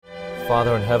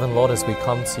Father in heaven, Lord, as we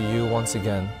come to you once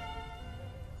again,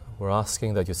 we're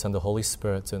asking that you send the Holy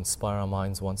Spirit to inspire our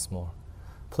minds once more.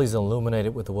 Please illuminate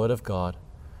it with the Word of God.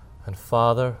 And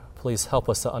Father, please help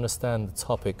us to understand the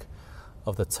topic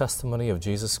of the testimony of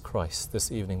Jesus Christ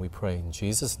this evening, we pray in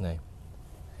Jesus' name.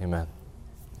 Amen.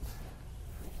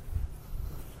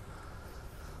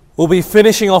 We'll be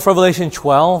finishing off Revelation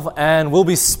 12, and we'll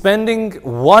be spending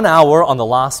 1 hour on the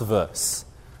last verse.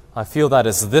 I feel that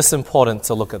it's this important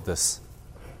to look at this.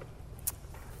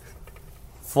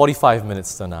 45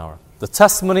 minutes to an hour. The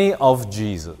testimony of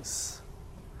Jesus.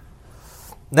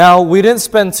 Now, we didn't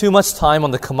spend too much time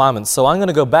on the commandments, so I'm going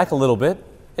to go back a little bit,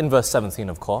 in verse 17,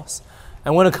 of course.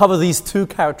 I'm going to cover these two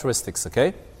characteristics,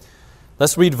 okay?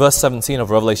 Let's read verse 17 of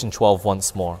Revelation 12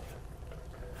 once more.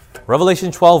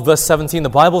 Revelation 12, verse 17, the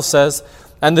Bible says,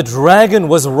 "And the dragon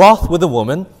was wroth with the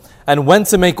woman, and went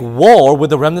to make war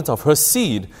with the remnant of her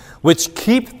seed, which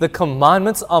keep the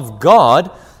commandments of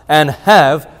God and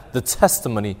have the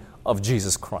testimony of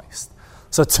Jesus Christ."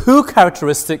 So two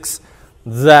characteristics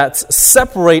that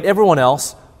separate everyone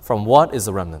else from what is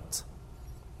the remnant.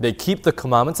 They keep the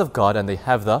commandments of God and they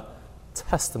have the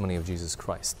testimony of Jesus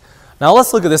Christ. Now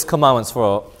let's look at this commandments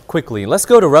quickly. Let's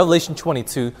go to Revelation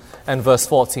 22 and verse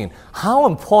 14. How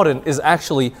important is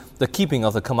actually the keeping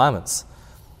of the commandments?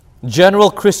 General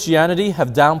Christianity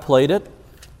have downplayed it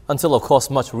until, of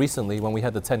course, much recently when we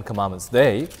had the 10 Commandments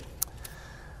Day.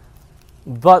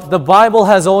 But the Bible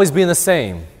has always been the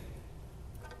same.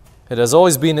 It has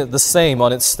always been the same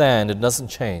on its stand. It doesn't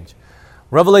change.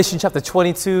 Revelation chapter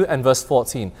 22 and verse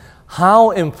 14.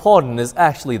 How important is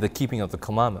actually the keeping of the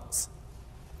commandments?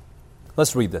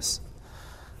 Let's read this.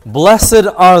 "Blessed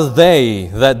are they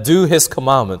that do his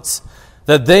commandments,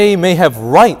 that they may have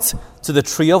right to the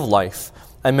tree of life,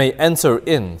 and may enter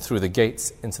in through the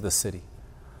gates into the city."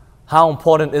 How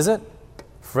important is it?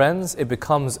 Friends, it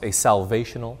becomes a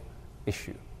salvational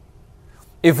issue.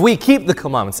 If we keep the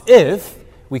commandments,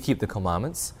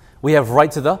 we have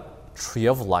right to the tree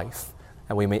of life,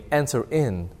 and we may enter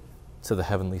in to the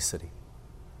heavenly city.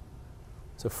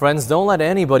 So friends, don't let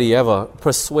anybody ever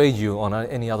persuade you on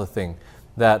any other thing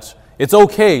that it's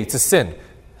okay to sin,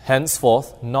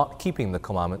 henceforth not keeping the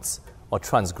commandments or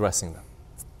transgressing them.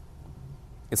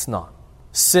 It's not.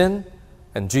 Sin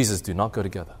and Jesus do not go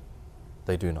together.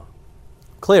 They do not.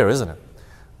 Clear, isn't it?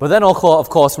 But then, of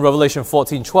course, in Revelation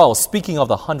 14:12, speaking of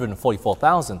the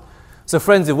 144,000. So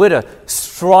friends, if we're to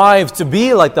strive to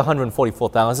be like the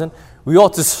 144,000, we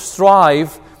ought to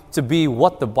strive to be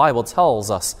what the Bible tells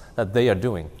us that they are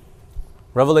doing.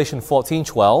 Revelation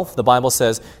 14:12, the Bible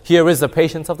says, "Here is the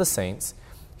patience of the saints.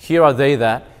 Here are they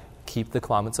that keep the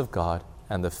commandments of God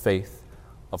and the faith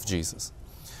of Jesus."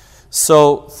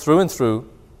 So, through and through,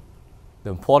 the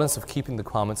importance of keeping the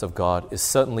commandments of God is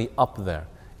certainly up there.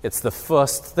 It's the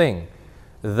first thing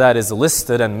that is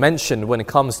listed and mentioned when it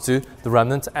comes to the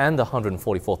remnant and the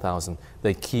 144,000.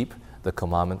 They keep the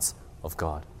commandments of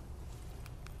God.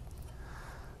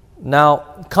 Now,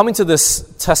 coming to this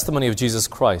testimony of Jesus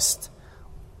Christ,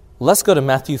 let's go to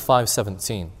Matthew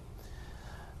 5:17.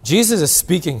 Jesus is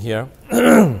speaking here,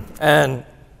 and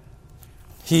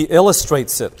he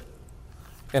illustrates it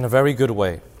in a very good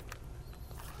way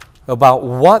about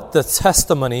what the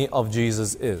testimony of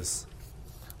Jesus is.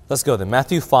 Let's go to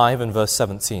Matthew 5 and verse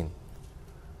 17.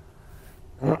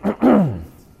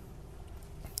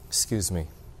 Excuse me.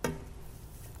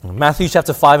 Matthew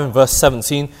chapter 5 and verse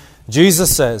 17,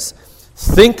 Jesus says,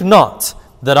 "Think not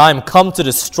that I am come to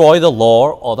destroy the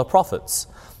law or the prophets.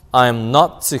 I am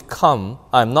not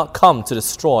come to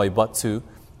destroy, but to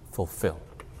fulfill."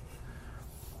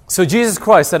 So Jesus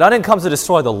Christ said, I didn't come to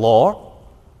destroy the law,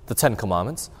 the 10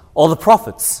 Commandments, or the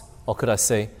prophets, or could I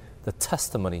say, the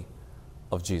testimony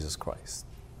of Jesus Christ.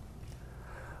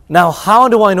 Now, how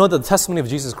do I know that the testimony of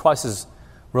Jesus Christ is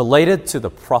related to the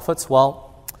prophets?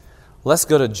 Well, let's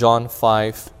go to John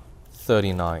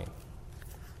 5:39.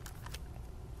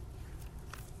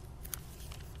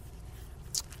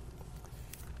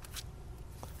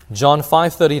 John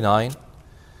 5:39.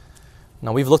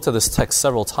 Now, we've looked at this text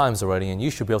several times already, and you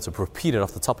should be able to repeat it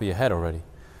off the top of your head already.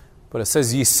 But it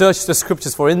says, "Ye search the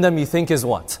Scriptures, for in them ye think is"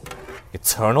 what?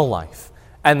 "Eternal life.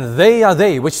 And they are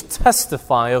they which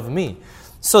testify of me."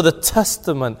 So the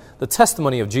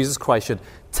testimony of Jesus Christ should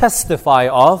testify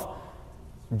of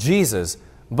Jesus.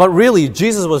 But really,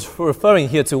 Jesus was referring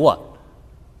here to what?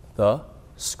 The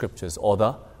Scriptures, or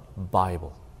the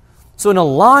Bible. So in a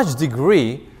large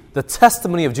degree, the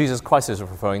testimony of Jesus Christ is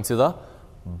referring to the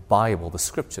Bible, the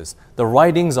Scriptures, the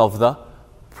writings of the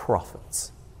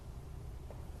prophets.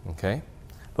 Okay?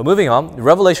 But moving on,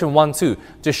 Revelation 1:2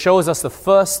 just shows us the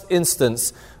first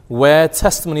instance where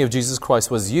testimony of Jesus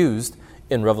Christ was used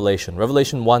in Revelation.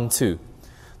 Revelation 1:2.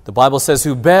 The Bible says,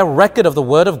 who bear record of the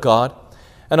word of God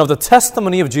and of the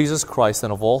testimony of Jesus Christ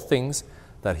and of all things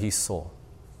that he saw.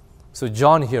 So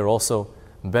John here also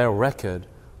bear record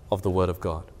of the word of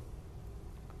God.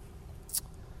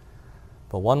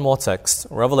 But one more text,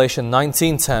 Revelation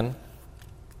 19:10.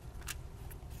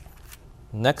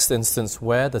 Next instance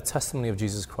where the testimony of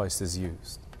Jesus Christ is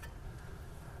used.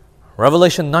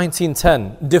 Revelation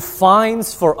 19:10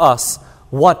 defines for us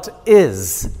what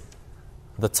is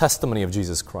the testimony of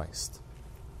Jesus Christ.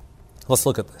 Let's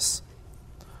look at this.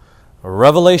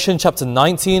 Revelation chapter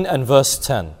 19 and verse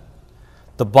 10.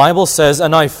 The Bible says,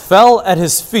 and I fell at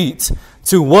his feet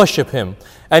to worship him.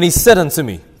 And he said unto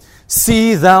me,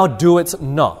 see thou do it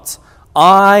not.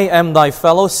 I am thy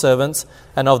fellow servant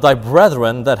and of thy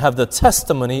brethren that have the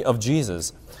testimony of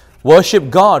Jesus. Worship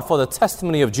God, for the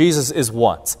testimony of Jesus is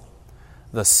what?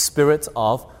 The spirit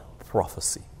of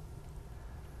prophecy.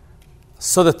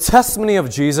 So the testimony of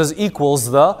Jesus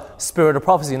equals the spirit of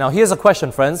prophecy. Now here's a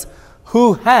question, friends.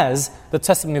 Who has the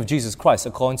testimony of Jesus Christ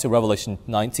according to Revelation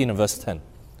 19 and verse 10?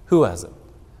 Who has it?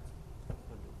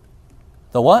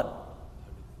 The what?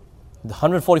 The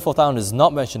 144,000 is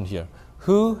not mentioned here.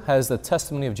 Who has the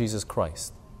testimony of Jesus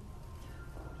Christ?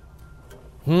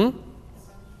 The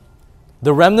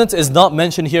remnant is not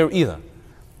mentioned here either.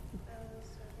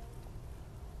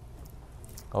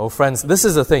 Oh, friends, this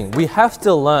is the thing. We have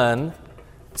to learn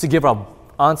to give our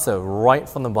answer right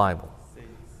from the Bible.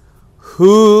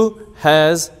 Who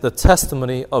has the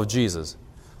testimony of Jesus?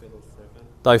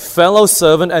 Thy fellow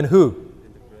servant and who?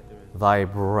 Thy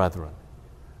brethren.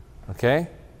 Okay?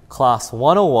 Class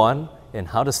 101 in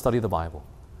how to study the Bible.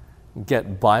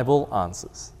 Get Bible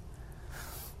answers.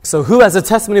 So who has the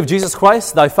testimony of Jesus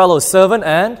Christ? Thy fellow servant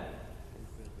and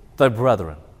thy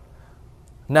brethren.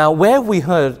 Now, where have we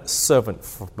heard servant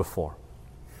before?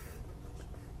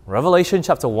 Revelation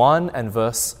chapter 1 and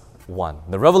verse 1.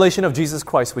 The revelation of Jesus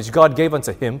Christ, which God gave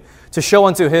unto him, to show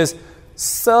unto his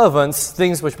servants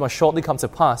things which must shortly come to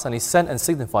pass, and he sent and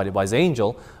signified it by his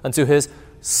angel unto his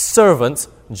servant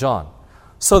John.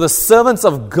 So the servants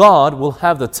of God will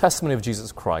have the testimony of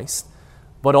Jesus Christ,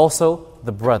 but also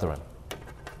the brethren.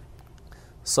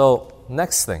 So,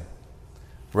 next thing.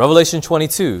 Revelation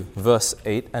 22, verse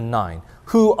 8 and 9.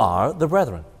 Who are the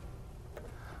brethren?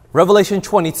 Revelation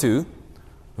 22,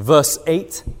 verse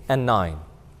 8 and 9.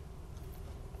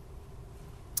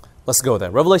 Let's go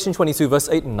there. Revelation 22, verse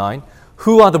 8 and 9.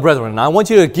 Who are the brethren? Now I want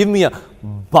you to give me a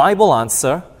Bible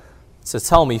answer to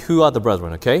tell me who are the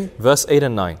brethren, okay? Verse 8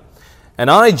 and 9. And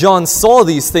I, John, saw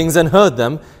these things and heard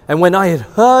them, and when I had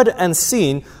heard and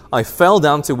seen, I fell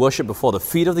down to worship before the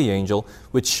feet of the angel,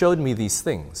 which showed me these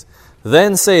things.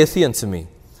 Then saith he unto me,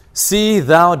 see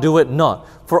thou do it not,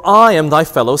 for I am thy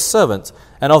fellow servant,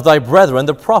 and of thy brethren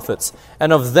the prophets,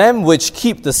 and of them which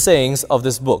keep the sayings of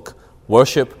this book.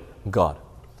 Worship God.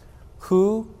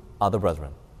 Who are the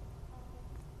brethren?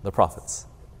 The prophets.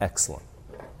 Excellent.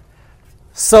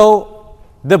 So,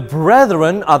 the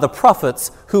brethren are the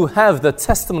prophets who have the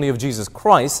testimony of Jesus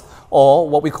Christ, or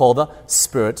what we call the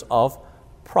spirit of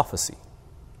prophecy.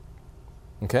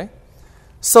 Okay?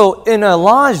 So, in a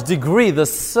large degree, the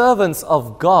servants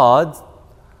of God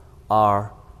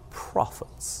are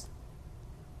prophets.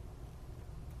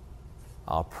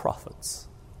 Are prophets.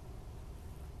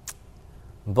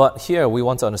 But here we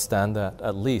want to understand that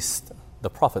at least the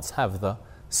prophets have the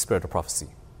spirit of prophecy,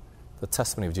 the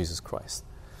testimony of Jesus Christ.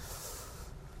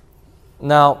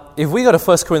 Now, if we go to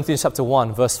 1 Corinthians chapter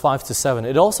 1, verse 5 to 7,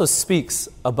 it also speaks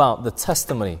about the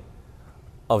testimony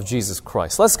of Jesus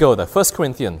Christ. Let's go there. 1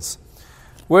 Corinthians.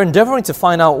 We're endeavoring to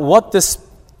find out what this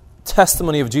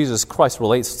testimony of Jesus Christ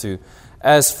relates to.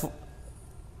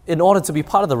 In order to be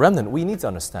part of the remnant, we need to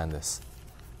understand this.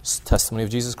 It's testimony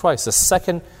of Jesus Christ, the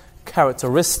second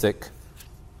characteristic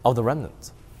of the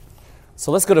remnant.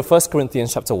 So let's go to 1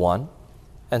 Corinthians chapter 1,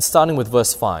 and starting with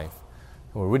verse 5.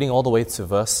 And we're reading all the way to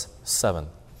verse 7.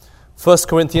 1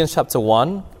 Corinthians chapter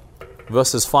 1,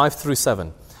 verses 5 through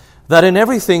 7. That in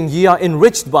everything ye are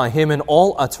enriched by him in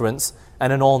all utterance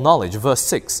and in all knowledge. Verse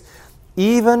 6.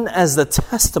 Even as the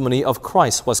testimony of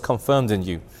Christ was confirmed in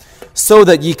you, so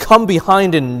that ye come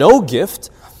behind in no gift,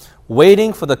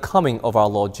 waiting for the coming of our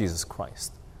Lord Jesus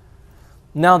Christ.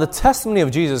 Now the testimony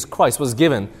of Jesus Christ was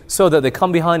given so that they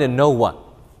come behind in no what?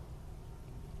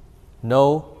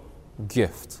 No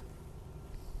gift.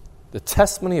 The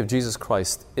testimony of Jesus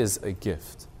Christ is a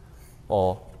gift,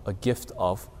 or a gift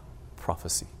of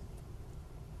prophecy.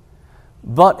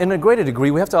 But in a greater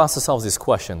degree, we have to ask ourselves this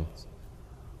question.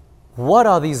 What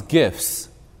are these gifts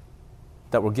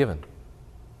that were given?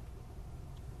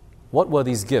 What were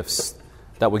these gifts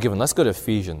that we're given. Let's go to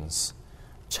Ephesians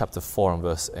chapter 4 and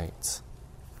verse 8.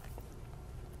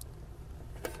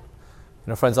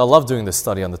 Friends, I love doing this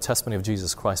study on the testimony of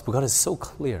Jesus Christ, but God is so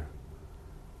clear.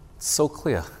 It's so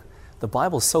clear. The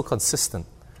Bible is so consistent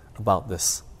about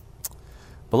this.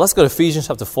 But let's go to Ephesians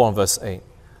chapter 4 and verse 8.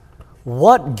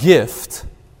 What gift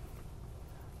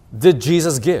did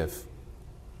Jesus give?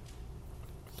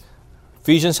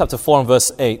 Ephesians chapter 4 and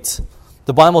verse 8.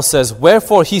 The Bible says,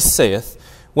 "Wherefore he saith,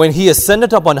 when he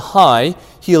ascended up on high,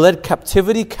 he led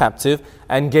captivity captive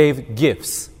and gave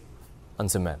gifts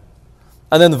unto men."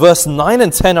 And then verse 9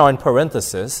 and 10 are in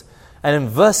parentheses. And in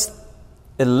verse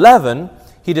 11,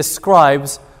 he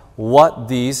describes what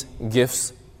these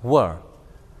gifts were.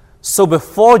 So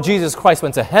before Jesus Christ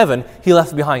went to heaven, he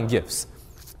left behind gifts.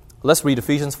 Let's read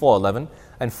Ephesians 4:11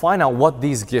 and find out what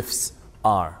these gifts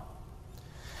are.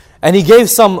 "And he gave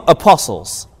some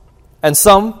apostles, and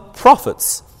some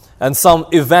prophets, and some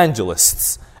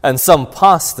evangelists, and some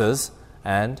pastors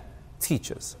and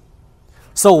teachers."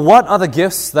 So what are the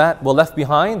gifts that were left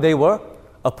behind? They were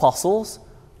apostles,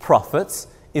 prophets,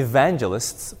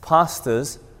 evangelists,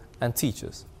 pastors, and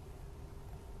teachers.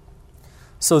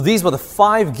 So these were the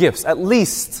 5 gifts, at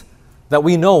least, that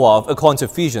we know of, according to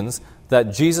Ephesians,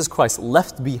 that Jesus Christ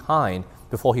left behind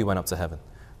before he went up to heaven,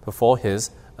 before his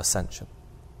ascension.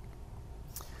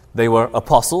 They were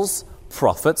apostles,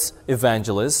 prophets,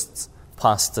 evangelists,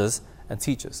 pastors, and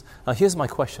teachers. Now here's my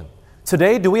question.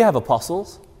 Today, do we have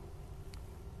apostles?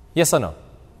 Yes or no?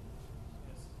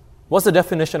 What's the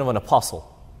definition of an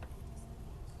apostle?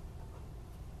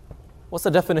 What's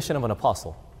the definition of an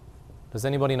apostle? Does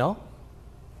anybody know?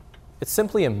 It's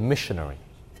simply a missionary.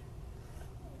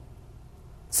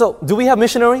 So, do we have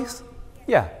missionaries?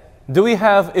 Yeah. Do we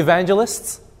have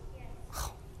evangelists?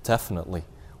 Oh, definitely.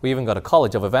 We even got a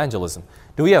college of evangelism.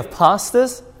 Do we have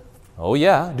pastors? Oh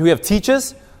yeah. Do we have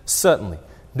teachers? Certainly.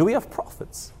 Do we have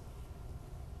prophets?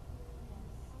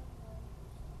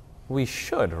 We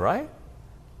should, right?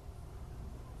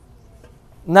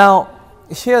 Now,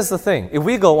 here's the thing. If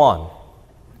we go on,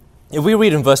 if we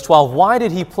read in verse 12, why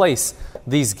did he place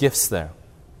these gifts there?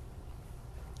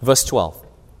 Verse 12.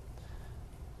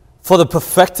 "For the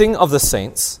perfecting of the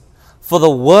saints, for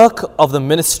the work of the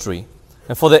ministry,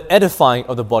 and for the edifying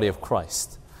of the body of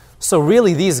Christ." So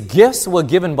really, these gifts were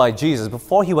given by Jesus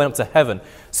before he went up to heaven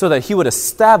so that he would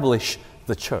establish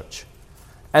the church.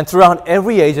 And throughout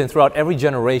every age and throughout every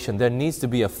generation, there needs to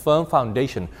be a firm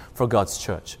foundation for God's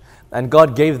church. And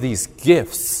God gave these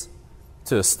gifts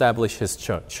to establish his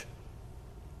church.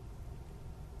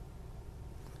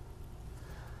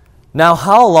 Now,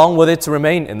 how long were they to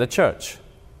remain in the church?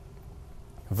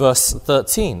 Verse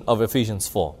 13 of Ephesians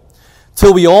 4.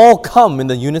 "Till we all come in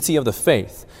the unity of the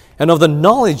faith and of the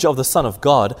knowledge of the Son of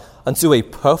God unto a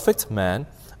perfect man,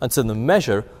 unto the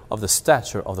measure of the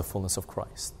stature of the fullness of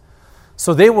Christ."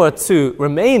 So they were to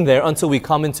remain there until we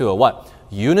come into a what?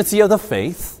 Unity of the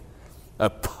faith, a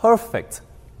perfect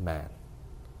man.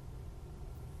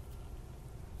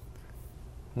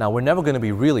 Now, we're never going to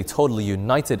be really totally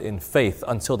united in faith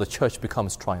until the church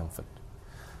becomes triumphant,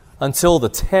 until the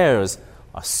tares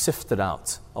are sifted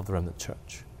out of the remnant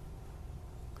church.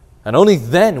 And only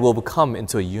then will we come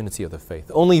into a unity of the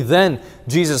faith. Only then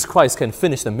Jesus Christ can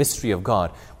finish the mystery of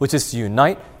God, which is to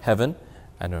unite heaven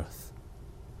and earth.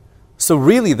 So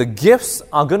really, the gifts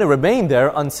are going to remain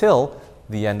there until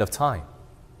the end of time.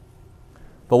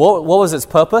 But what was its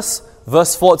purpose?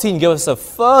 Verse 14 gives us a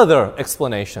further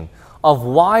explanation of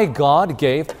why God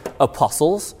gave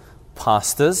apostles,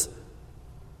 pastors,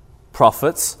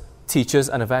 prophets, teachers,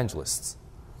 and evangelists.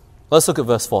 Let's look at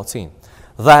verse 14.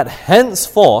 "That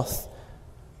henceforth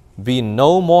be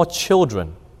no more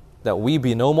children, that we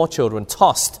be no more children,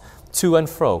 tossed to and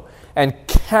fro, and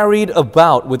carried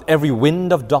about with every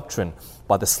wind of doctrine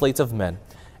by the sleight of men,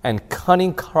 and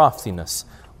cunning craftiness,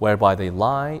 whereby they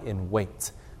lie in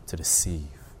wait to deceive."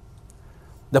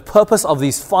 The purpose of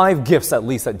these 5 gifts, at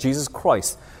least, that Jesus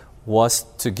Christ was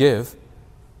to give,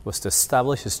 was to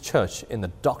establish his church in the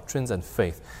doctrines and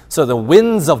faith. So the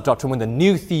winds of doctrine, when the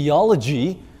new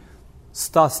theology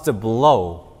starts to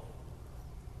blow,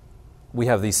 we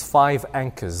have these 5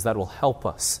 anchors that will help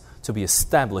us to be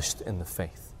established in the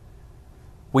faith.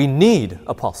 We need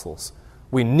apostles.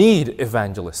 We need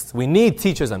evangelists. We need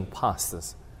teachers and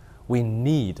pastors. We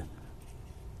need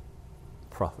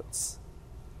prophets.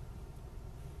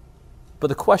 But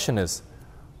the question is,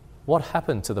 what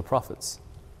happened to the prophets?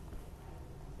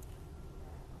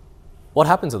 What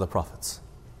happened to the prophets?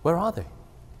 Where are they?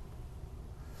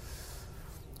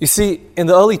 You see, in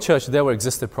the early church, there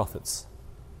existed prophets.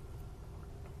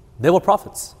 There were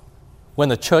prophets when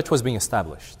the church was being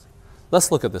established. Let's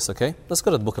look at this, okay? Let's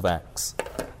go to the book of Acts.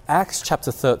 Acts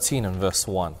chapter 13 and verse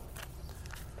 1.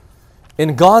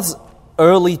 In God's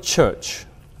early church,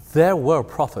 there were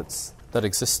prophets that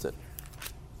existed.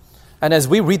 And as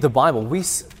we read the Bible,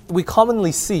 we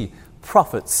commonly see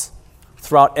prophets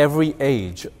throughout every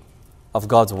age of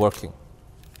God's working.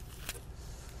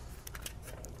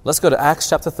 Let's go to Acts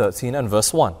chapter 13 and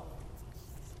verse 1.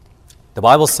 The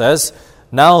Bible says,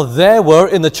 "Now there were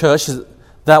in the church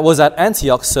that was at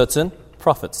Antioch certain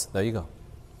prophets." There you go.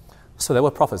 So there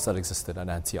were prophets that existed at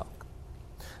Antioch.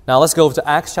 Now let's go over to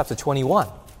Acts chapter 21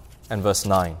 and verse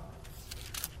 9.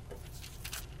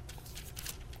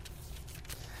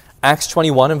 Acts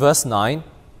 21 and verse 9,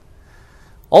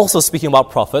 also speaking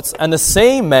about prophets, "And the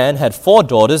same man had 4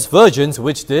 daughters, virgins,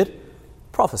 which did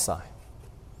prophesy."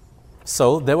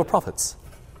 So there were prophets.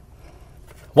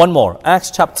 One more, Acts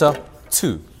chapter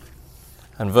 2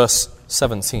 and verse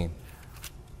 17.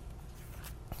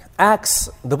 Acts,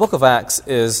 the book of Acts,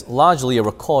 is largely a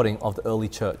recording of the early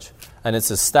church and its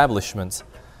establishment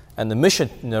and the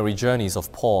missionary journeys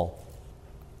of Paul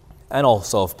and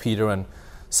also of Peter and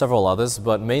several others,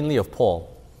 but mainly of Paul,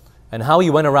 and how he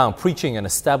went around preaching and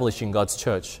establishing God's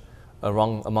church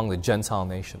among the Gentile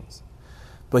nations.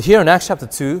 But here in Acts chapter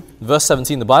 2, verse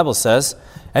 17, the Bible says,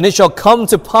 "And it shall come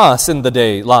to pass in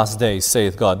the last days,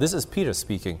 saith God." This is Peter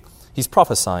speaking. He's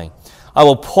prophesying. "I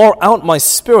will pour out my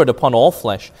Spirit upon all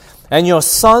flesh, and your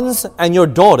sons and your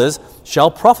daughters shall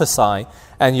prophesy,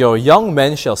 and your young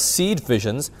men shall see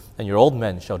visions, and your old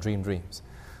men shall dream dreams."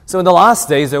 So in the last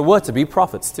days, there were to be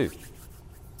prophets too.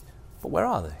 But where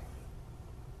are they?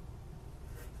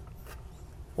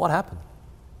 What happened?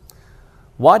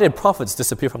 Why did prophets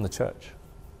disappear from the church?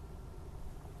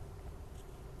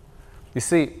 You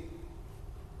see,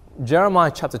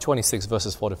 Jeremiah chapter 26,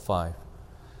 verses 4 to 5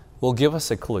 will give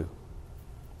us a clue.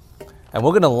 And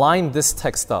we're going to line this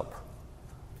text up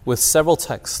with several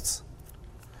texts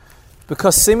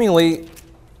because seemingly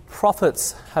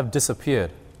prophets have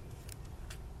disappeared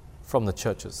from the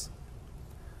churches.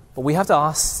 But we have to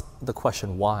ask the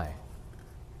question, why?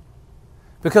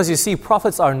 Because you see,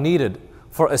 prophets are needed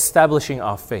for establishing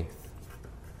our faith.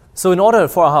 So in order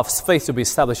for our faith to be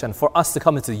established and for us to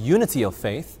come into unity of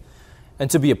faith and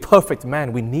to be a perfect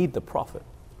man, we need the prophet.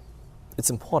 It's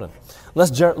important.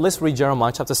 Let's read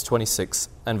Jeremiah chapter 26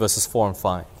 and verses 4 and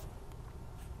 5.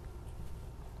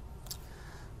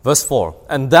 Verse 4,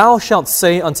 "And thou shalt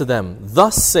say unto them,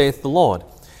 Thus saith the Lord,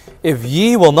 If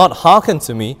ye will not hearken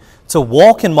to me, to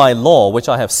walk in my law which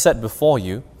I have set before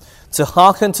you, to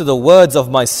hearken to the words of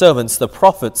my servants the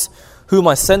prophets, whom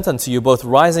I sent unto you, both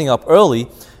rising up early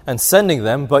and sending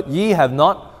them, but ye have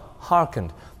not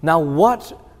hearkened." Now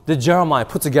what did Jeremiah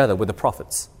put together with the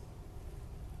prophets?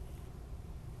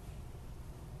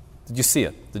 Did you see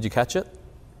it? Did you catch it?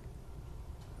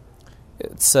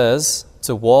 It says,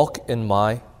 "To walk in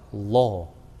my law,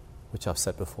 which I've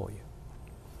set before you."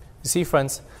 You see,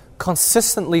 friends,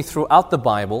 consistently throughout the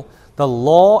Bible, the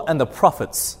law and the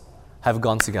prophets have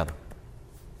gone together.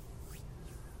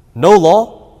 No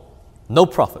law, no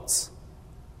prophets.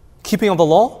 Keeping of the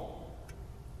law,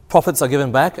 prophets are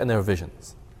given back and there are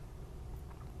visions.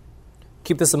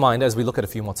 Keep this in mind as we look at a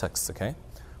few more texts, okay?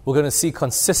 We're going to see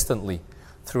consistently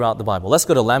throughout the Bible. Let's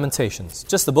go to Lamentations,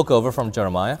 just the book over from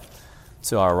Jeremiah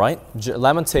to our right.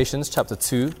 Lamentations chapter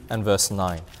 2 and verse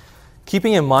 9.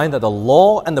 Keeping in mind that the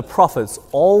law and the prophets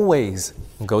always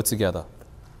go together.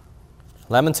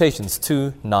 Lamentations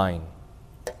 2:9.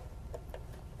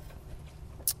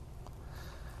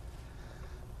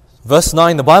 Verse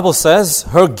 9, the Bible says,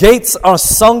 "Her gates are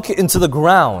sunk into the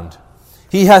ground.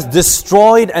 He has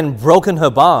destroyed and broken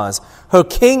her bars. Her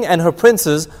king and her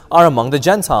princes are among the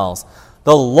Gentiles.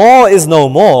 The law is no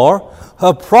more.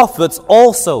 Her prophets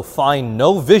also find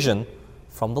no vision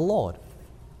from the Lord."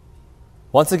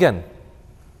 Once again,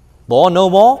 law no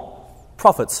more,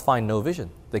 prophets find no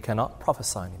vision. They cannot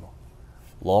prophesy anymore.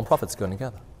 Law and prophets go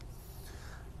together.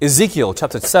 Ezekiel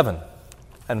chapter 7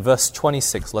 and verse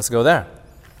 26. Let's go there.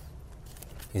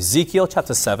 Ezekiel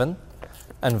chapter 7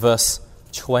 and verse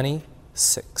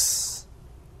 26.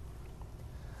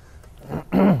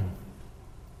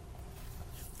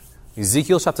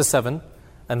 Ezekiel chapter 7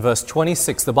 and verse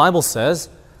 26. The Bible says,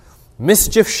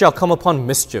 "Mischief shall come upon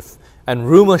mischief, and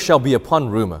rumor shall be upon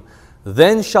rumor.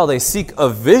 Then shall they seek a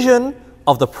vision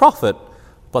of the prophet,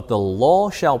 but the law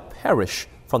shall perish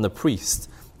from the priest,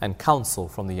 and counsel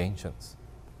from the ancients."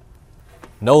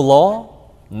 No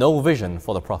law, no vision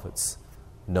for the prophets.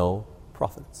 No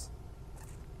prophets.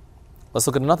 Let's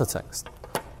look at another text.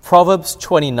 Proverbs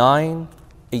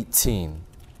 29:18.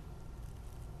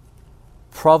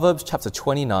 Proverbs chapter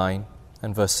 29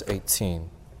 and verse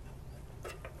 18.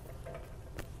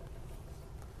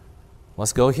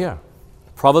 Let's go here.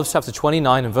 Proverbs chapter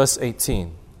 29 and verse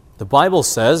 18. The Bible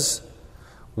says,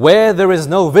 "Where there is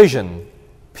no vision,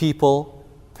 people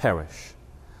perish.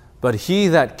 But he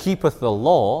that keepeth the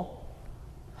law,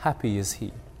 happy is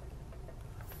he."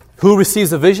 Who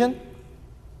receives the vision?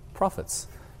 Prophets.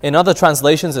 In other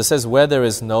translations, it says, "Where there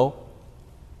is no,"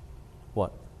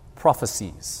 what?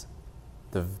 Prophecies,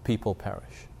 the people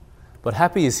perish. But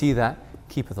happy is he that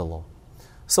keepeth the law.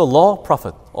 So law,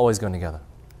 prophet, always going together.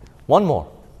 One more.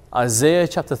 Isaiah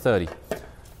chapter 30.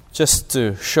 Just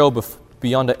to show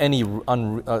beyond any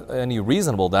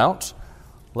reasonable doubt,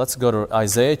 let's go to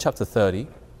Isaiah chapter 30.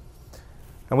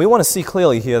 And we want to see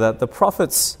clearly here that the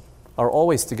prophets are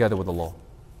always together with the law.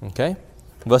 Okay?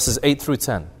 Verses 8 through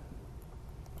 10.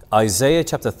 Isaiah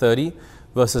chapter 30,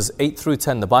 verses 8 through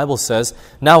 10, the Bible says,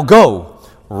 "Now go,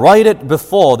 write it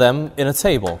before them in a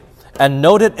table, and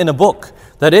note it in a book,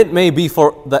 that it may be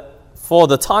for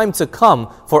the time to come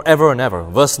forever and ever."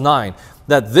 Verse 9,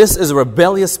 "That this is a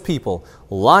rebellious people,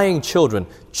 lying children,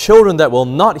 children that will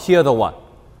not hear the what?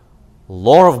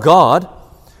 Law of God."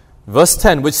 Verse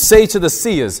 10, "Which say to the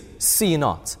seers, see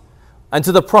not, and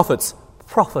to the prophets,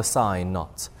 prophesy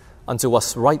not unto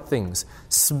us right things,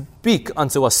 speak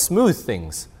unto us smooth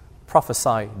things,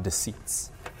 prophesy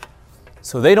deceits."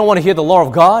 So they don't want to hear the law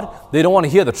of God, they don't want to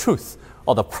hear the truth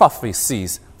or the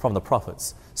prophecies from the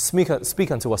prophets. Speak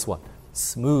unto us what?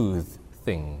 Smooth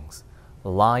things,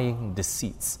 lying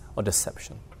deceits or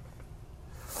deception.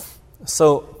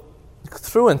 So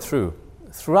through and through,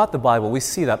 throughout the Bible, we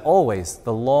see that always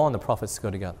the law and the prophets go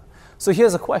together. So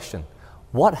here's a question.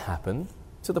 What happened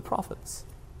to the prophets?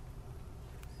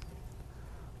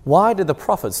 Why did the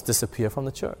prophets disappear from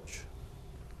the church?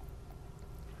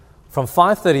 From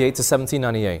 538 to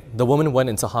 1798, the woman went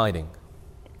into hiding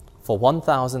for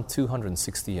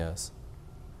 1,260 years.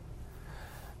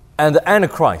 And the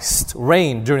Antichrist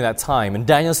reigned during that time. In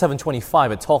Daniel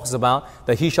 7:25, it talks about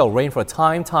that he shall reign for a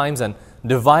time, times, and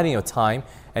dividing of time,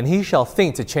 and he shall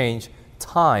think to change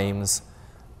times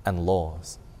and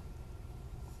laws.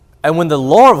 And when the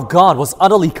law of God was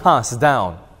utterly cast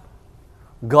down,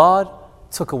 God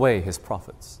took away his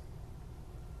prophets.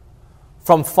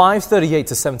 From 538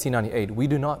 to 1798, we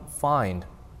do not find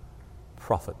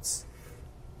prophets.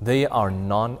 They are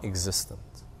non-existent.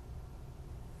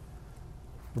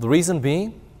 The reason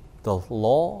being, the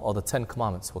law or the 10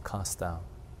 Commandments were cast down.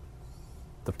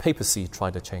 The papacy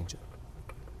tried to change it.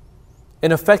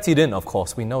 In effect, he didn't, of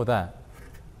course, we know that.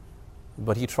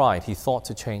 But he tried. He thought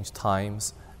to change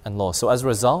times and laws. So as a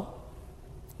result,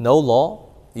 no law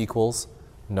equals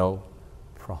no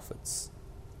prophets.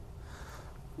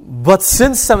 But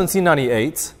since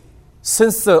 1798,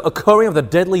 since the occurring of the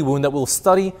deadly wound that we'll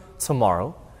study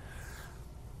tomorrow,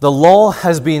 the law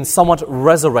has been somewhat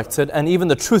resurrected, and even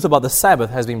the truth about the Sabbath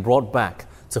has been brought back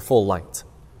to full light.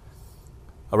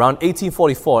 Around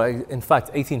 1844, in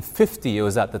fact 1850, it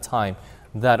was at the time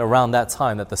that around that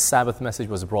time that the Sabbath message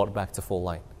was brought back to full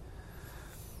light.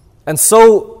 And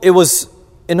so it was,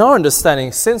 in our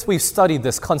understanding, since we've studied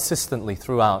this consistently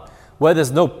throughout, where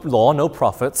there's no law, no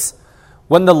prophets,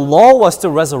 when the law was to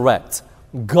resurrect,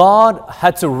 God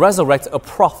had to resurrect a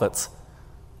prophet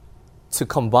to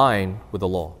combine with the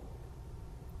law.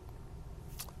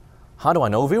 How do I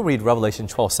know? We read Revelation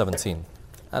 12:17.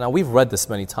 And we've read this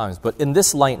many times, but in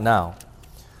this light now,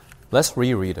 let's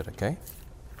reread it, okay?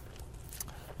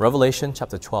 Revelation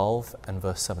chapter 12 and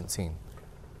verse 17.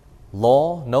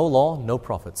 Law, no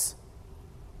prophets.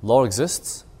 Law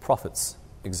exists, prophets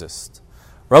exist.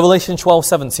 Revelation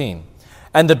 12:17.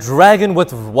 And the dragon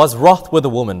was wroth with the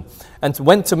woman, and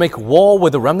went to make war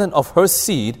with the remnant of her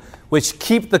seed, which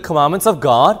keep the commandments of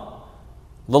God,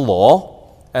 the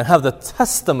law, and have the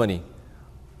testimony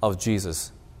of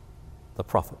Jesus, the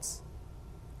prophets,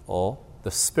 or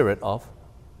the spirit of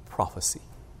prophecy.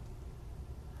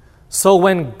 So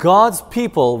when God's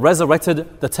people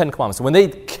resurrected the 10 Commandments, when they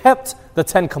kept the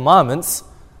 10 Commandments,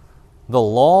 the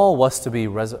law was to be,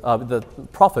 the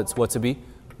prophets were to be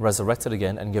resurrected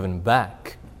again and given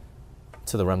back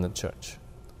to the remnant church,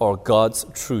 or God's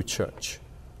true church.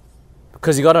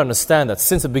 Because you got to understand that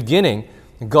since the beginning,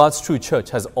 God's true church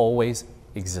has always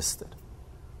existed.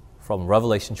 From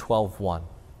Revelation 12:1,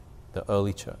 the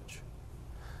early church.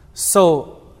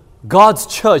 So God's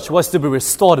church was to be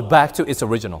restored back to its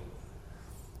original.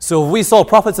 So if we saw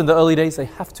prophets in the early days, they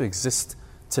have to exist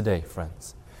today,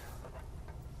 friends.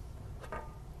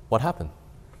 What happened?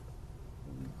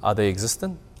 Are they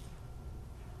existent?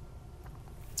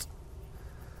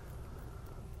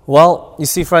 Well, you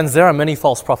see, friends, there are many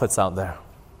false prophets out there.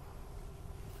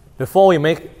 Before we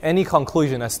make any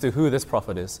conclusion as to who this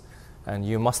prophet is, and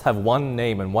you must have one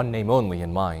name and one name only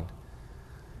in mind,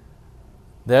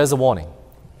 There's a warning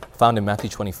found in Matthew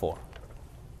 24.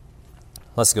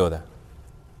 Let's go there.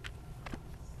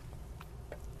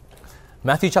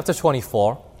 Matthew chapter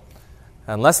 24,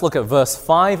 and let's look at verse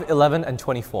 5, 11, and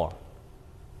 24.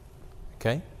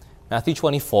 Okay? Matthew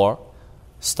 24,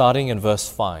 starting in verse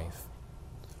 5.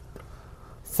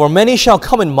 For many shall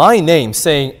come in my name,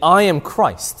 saying, I am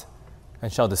Christ,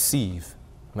 and shall deceive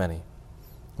many.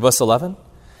 Verse 11.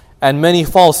 And many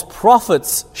false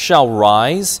prophets shall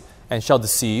rise, and shall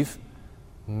deceive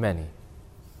many.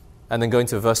 And then going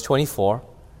to verse 24.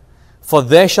 For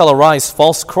there shall arise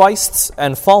false Christs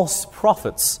and false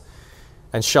prophets,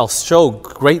 and shall show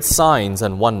great signs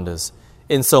and wonders,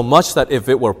 insomuch that if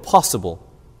it were possible,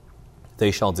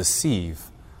 they shall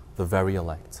deceive the very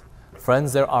elect.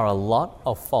 Friends, there are a lot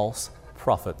of false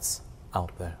prophets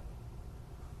out there.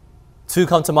 Two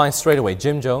come to mind straight away: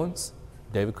 Jim Jones,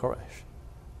 David Koresh.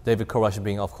 David Koresh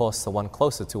being, of course, the one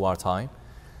closer to our time.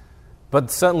 But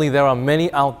certainly there are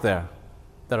many out there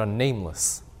that are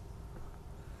nameless.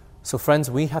 So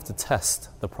friends, we have to test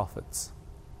the prophets.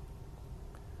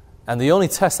 And the only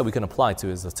test that we can apply to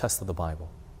is the test of the Bible.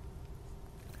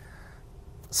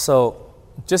 So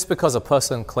just because a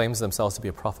person claims themselves to be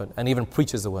a prophet and even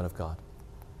preaches the Word of God,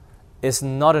 it's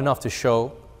not enough to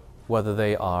show whether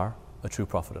they are a true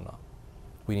prophet or not.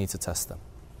 We need to test them.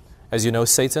 As you know,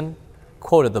 Satan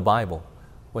quoted the Bible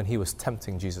when he was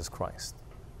tempting Jesus Christ.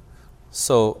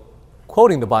 So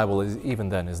quoting the Bible even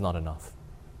then is not enough.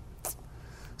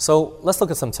 So let's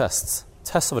look at some tests.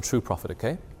 Tests of a true prophet,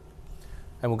 okay?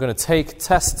 And we're going to take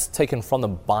tests taken from the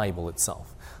Bible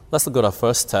itself. Let's look at our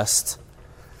first test.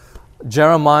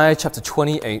 Jeremiah chapter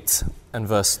 28 and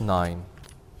verse 9.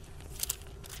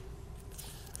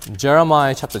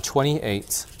 Jeremiah chapter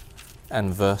 28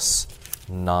 and verse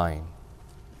 9.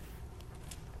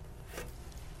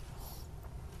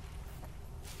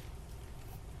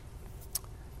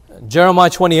 Jeremiah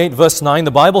 28 verse 9,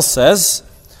 the Bible says,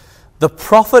 The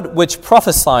prophet which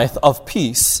prophesieth of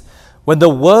peace, when the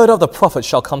word of the prophet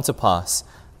shall come to pass,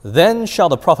 then shall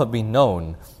the prophet be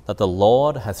known that the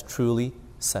Lord hath truly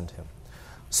sent him.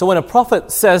 So when a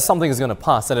prophet says something is going to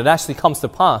pass, and it actually comes to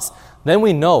pass, then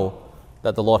we know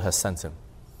that the Lord has sent him.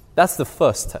 That's the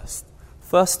first test.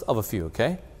 First of a few,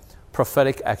 okay?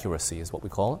 Prophetic accuracy is what we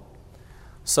call it.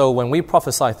 So when we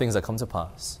prophesy things that come to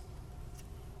pass,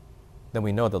 then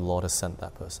we know that the Lord has sent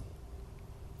that person.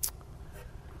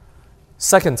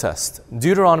 Second test,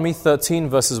 Deuteronomy 13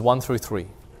 verses 1 through 3.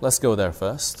 Let's go there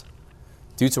first.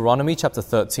 Deuteronomy chapter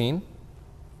 13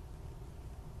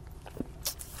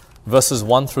 verses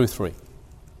 1 through 3.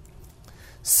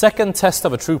 Second test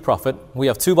of a true prophet. We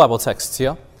have two Bible texts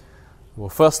here. We're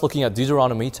first looking at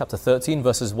Deuteronomy chapter 13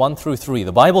 verses 1 through 3.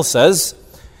 The Bible says,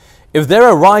 If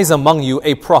there arise among you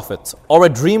a prophet or a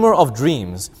dreamer of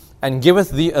dreams, and giveth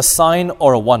thee a sign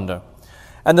or a wonder,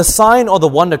 and the sign or the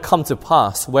wonder come to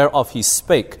pass, whereof he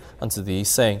spake unto thee,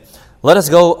 saying, Let us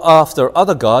go after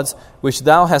other gods, which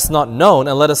thou hast not known,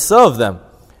 and let us serve them.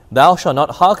 Thou shalt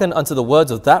not hearken unto the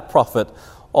words of that prophet,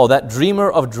 or that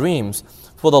dreamer of dreams,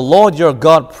 for the Lord your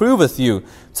God proveth you,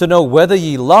 to know whether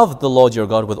ye love the Lord your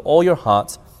God with all your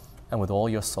heart and with all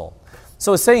your soul.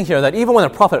 So it's saying here that even when a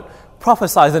prophet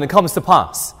prophesies and it comes to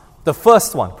pass, the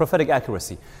first one, prophetic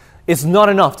accuracy, it's not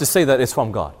enough to say that it's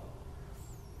from God.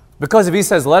 Because if he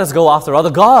says, let us go after other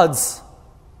gods,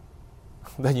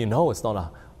 then you know it's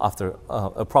not after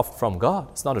a prophet from God.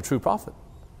 It's not a true prophet.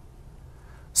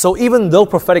 So even though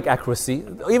prophetic accuracy,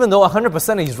 even though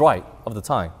 100% he's right of the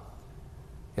time,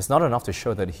 it's not enough to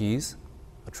show that he's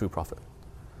a true prophet.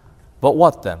 But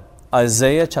what then?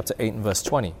 Isaiah chapter 8 and verse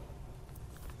 20.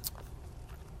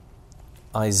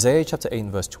 Isaiah chapter 8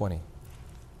 and verse 20.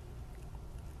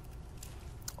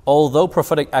 Although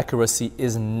prophetic accuracy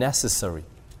is necessary,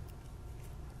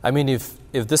 I mean, if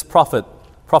this prophet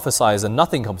prophesies and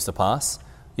nothing comes to pass,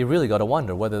 you really got to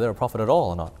wonder whether they're a prophet at all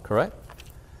or not, correct?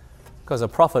 Because a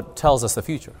prophet tells us the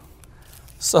future.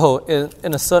 So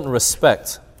in a certain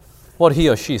respect, what he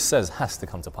or she says has to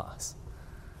come to pass.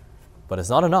 But it's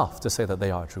not enough to say that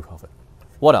they are a true prophet.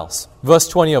 What else? Verse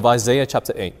 20 of Isaiah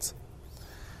chapter 8.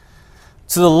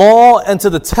 To the law and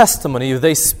to the testimony, if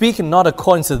they speak not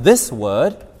according to this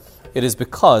word, it is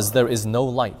because there is no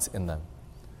light in them.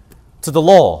 To the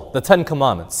law, the 10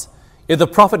 commandments. If the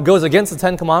prophet goes against the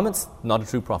 10 commandments, not a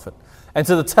true prophet. And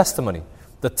to the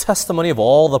testimony of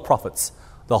all the prophets,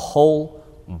 the whole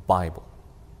Bible.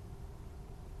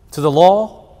 To the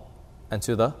law and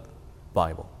to the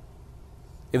Bible.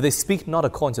 If they speak not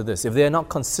according to this, if they are not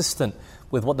consistent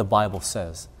with what the Bible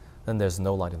says, then there's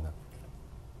no light in them.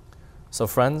 So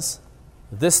friends,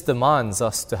 this demands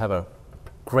us to have a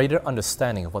greater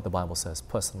understanding of what the Bible says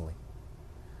personally.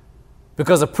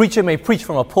 Because a preacher may preach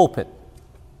from a pulpit,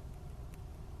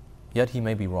 yet he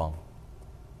may be wrong.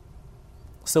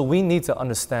 So we need to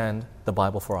understand the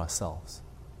Bible for ourselves.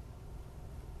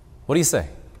 What do you say?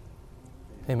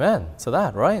 Amen to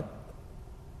that, right?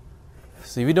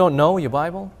 So if you don't know your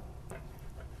Bible,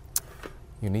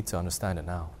 you need to understand it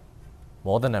now,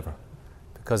 more than ever.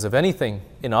 Because if anything,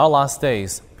 in our last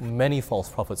days, many false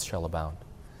prophets shall abound.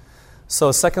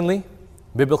 So secondly,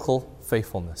 biblical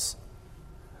faithfulness.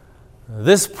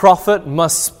 This prophet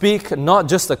must speak not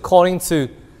just according to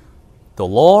the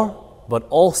law, but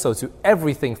also to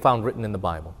everything found written in the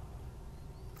Bible.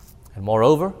 And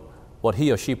moreover, what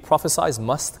he or she prophesies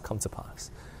must come to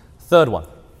pass. Third one,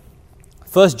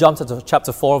 1 John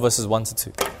chapter 4, verses 1 to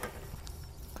 2.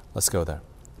 Let's go there.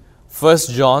 1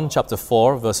 John chapter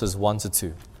 4, verses 1 to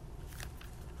 2.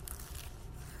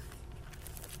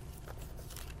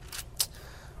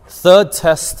 Third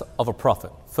test of a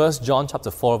prophet. 1 John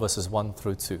chapter 4, verses 1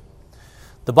 through 2.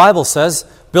 The Bible says,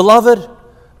 "Beloved,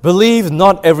 believe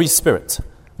not every spirit,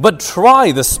 but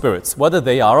try the spirits, whether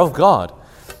they are of God,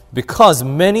 because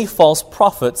many false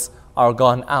prophets are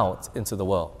gone out into the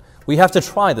world." We have to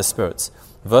try the spirits.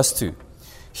 Verse 2.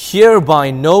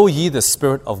 "Hereby know ye the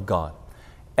Spirit of God.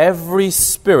 Every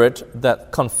spirit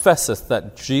that confesseth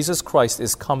that Jesus Christ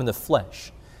is come in the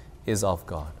flesh is of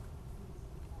God."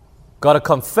 Got to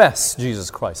confess Jesus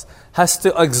Christ. Has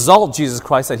to exalt Jesus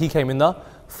Christ that he came in the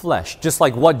flesh. Just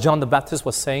like what John the Baptist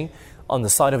was saying on the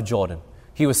side of Jordan.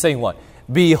 He was saying what?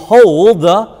 "Behold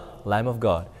the Lamb of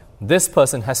God." This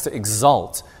person has to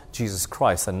exalt Jesus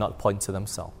Christ and not point to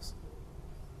themselves.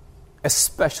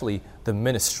 Especially the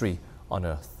ministry on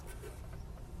earth.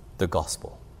 The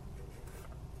gospel.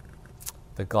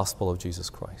 The gospel of Jesus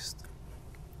Christ.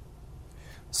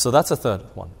 So that's a third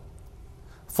one.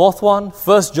 Fourth one,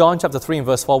 1 John chapter 3 and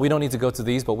verse 4. We don't need to go to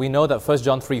these, but we know that 1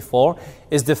 John 3:4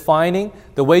 is defining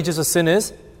the wages of sin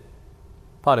is,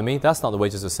 pardon me, that's not the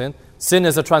wages of sin. Sin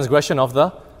is a transgression of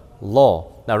the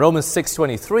law. Now Romans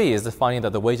 6:23 is defining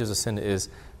that the wages of sin is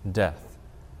death.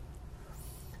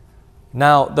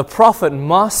 Now the prophet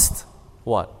must,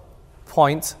 what?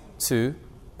 Point to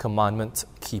commandment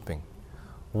keeping.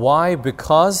 Why?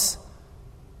 Because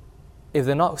if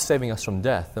they're not saving us from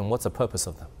death, then what's the purpose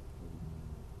of them?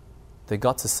 They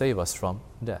got to save us from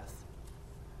death.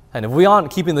 And if we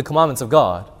aren't keeping the commandments of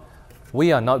God,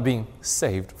 we are not being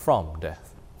saved from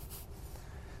death.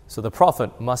 So the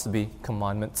prophet must be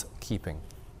commandment keeping.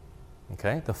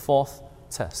 Okay, the fourth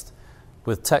test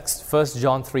with text 1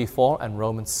 John 3:4 and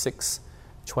Romans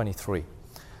 6:23.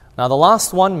 Now the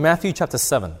last one, Matthew chapter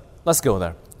 7. Let's go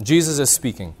there. Jesus is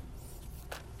speaking.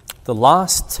 The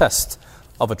last test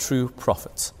of a true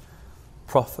prophet.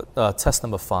 Test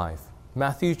number 5.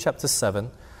 Matthew chapter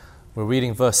 7. We're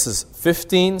reading verses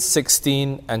 15,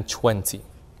 16, and 20.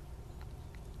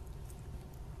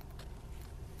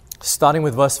 Starting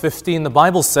with verse 15, the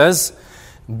Bible says,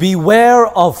 "Beware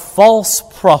of false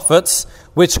prophets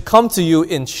which come to you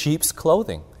in sheep's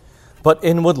clothing, but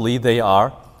inwardly they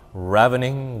are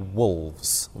ravening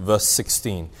wolves." Verse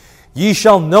 16, "Ye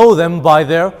shall know them by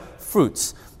their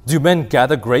fruits. Do men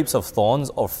gather grapes of thorns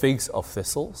or figs of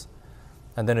thistles?"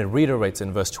 And then it reiterates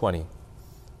in verse 20,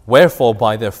 "Wherefore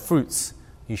by their fruits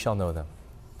ye shall know them."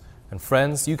 And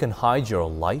friends, you can hide your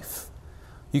life.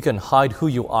 You can hide who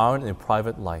you are in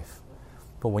private life.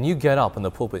 But when you get up in the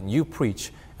pulpit and you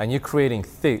preach and you're creating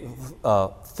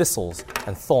thistles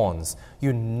and thorns,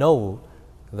 you know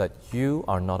that you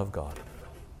are not of God.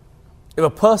 If a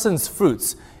person's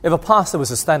fruits, if a pastor was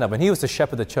to stand up and he was to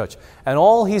shepherd the church and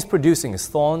all he's producing is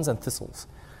thorns and thistles,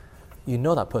 you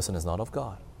know that person is not of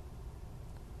God.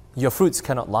 Your fruits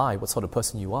cannot lie what sort of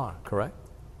person you are, correct?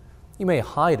 You may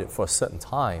hide it for a certain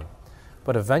time,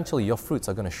 but eventually your fruits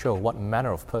are going to show what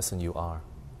manner of person you are.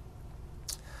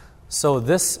 So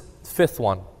this fifth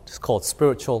one is called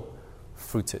spiritual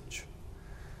fruitage.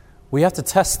 We have to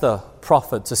test the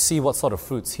prophet to see what sort of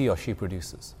fruits he or she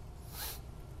produces.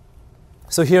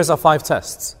 So here's our 5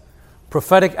 tests.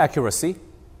 Prophetic accuracy,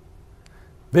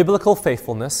 biblical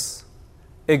faithfulness,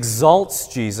 exalts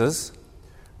Jesus,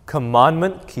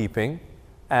 commandment keeping,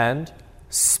 and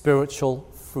spiritual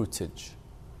fruitage.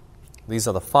 These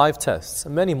are the 5 tests,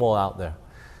 and many more out there,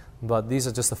 but these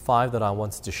are just the 5 that I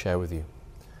wanted to share with you.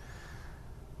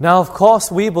 Now, of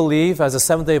course, we believe as a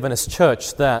Seventh-day Adventist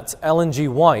church that Ellen G.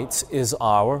 White is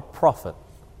our prophet,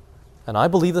 and I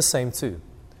believe the same too.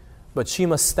 But she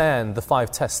must stand the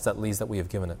 5 tests at least that we have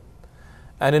given it.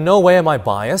 And in no way am I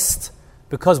biased,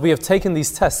 because we have taken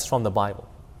these tests from the Bible.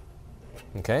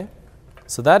 Okay?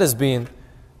 So that is being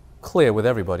clear with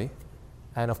everybody.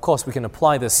 And of course, we can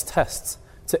apply this test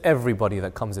to everybody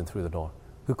that comes in through the door,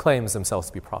 who claims themselves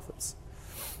to be prophets.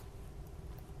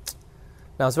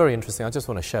 Now, it's very interesting. I just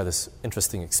want to share this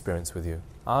interesting experience with you.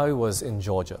 I was in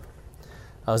Georgia.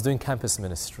 I was doing campus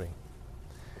ministry.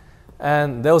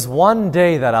 And there was one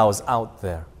day that I was out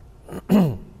there.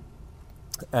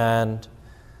 And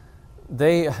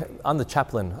I'm the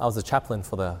chaplain. I was the chaplain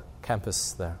for the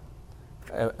campus there,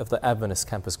 of the Adventist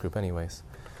campus group anyways.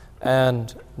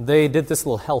 And they did this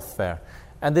little health fair.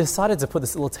 And they decided to put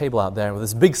this little table out there with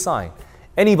this big sign.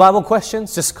 Any Bible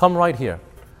questions, just come right here.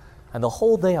 And the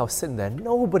whole day I was sitting there,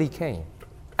 nobody came.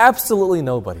 Absolutely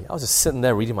nobody. I was just sitting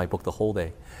there reading my book the whole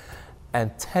day.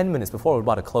 And 10 minutes before we were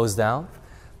about to close down,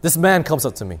 this man comes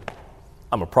up to me.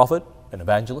 I'm a prophet, an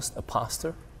evangelist, a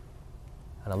pastor.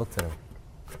 And I looked at him.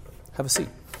 Have a seat.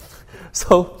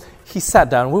 So he sat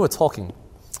down, we were talking.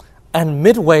 And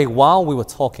midway while we were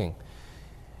talking,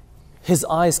 his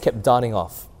eyes kept darting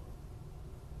off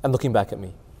and looking back at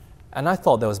me. And I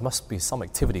thought there must be some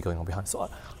activity going on behind. So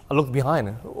I looked behind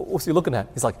and what's he looking at?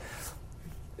 He's like,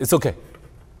 it's okay.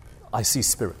 I see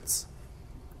spirits.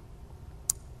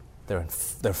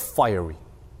 They're fiery.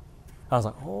 I was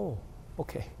like, oh,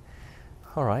 okay.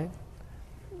 All right.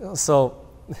 So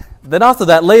then after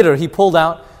that, later, he pulled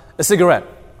out a cigarette.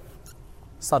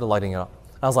 Started lighting it up.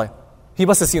 I was like, he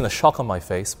must have seen the shock on my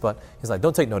face, but he's like,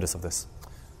 don't take notice of this.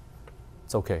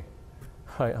 It's okay.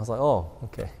 All right. I was like, oh,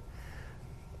 okay.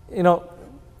 You know,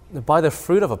 by the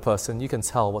fruit of a person, you can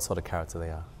tell what sort of character they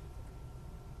are.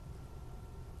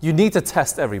 You need to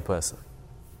test every person.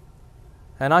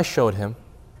 And I showed him.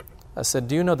 I said,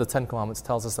 do you know the Ten Commandments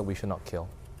tells us that we should not kill?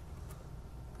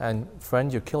 And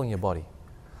friend, you're killing your body.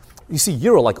 You see,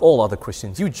 you're like all other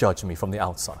Christians. You judge me from the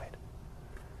outside.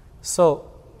 So,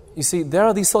 you see, there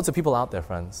are these sorts of people out there,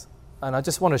 friends. And I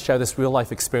just want to share this real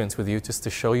life experience with you just to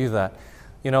show you that,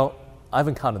 you know, I've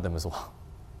encountered them as well.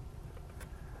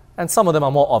 And some of them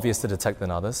are more obvious to detect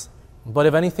than others. But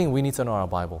if anything, we need to know our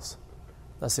Bibles.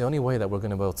 That's the only way that we're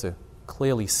going to be able to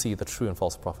clearly see the true and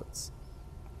false prophets.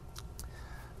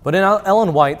 But in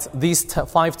Ellen White, these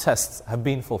 5 tests have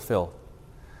been fulfilled.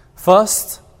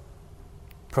 First,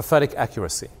 prophetic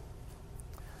accuracy.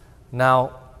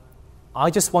 Now,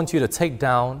 I just want you to take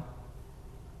down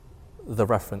the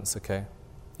reference, okay?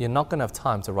 You're not going to have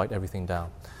time to write everything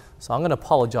down. So I'm going to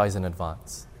apologize in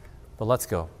advance. But let's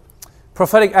go.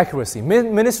 Prophetic accuracy.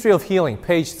 Ministry of Healing,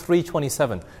 page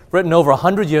 327, written over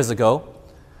 100 years ago.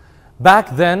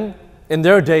 Back then, in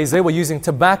their days, they were using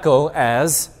tobacco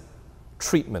as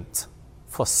treatment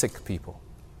for sick people.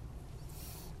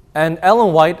 And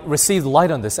Ellen White received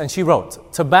light on this, and she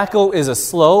wrote, tobacco is a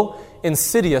slow,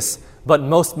 insidious, but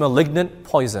most malignant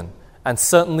poison. And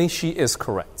certainly she is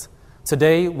correct.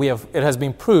 Today, it has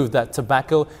been proved that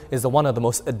tobacco is one of the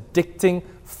most addicting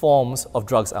forms of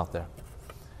drugs out there.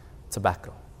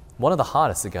 Tobacco. One of the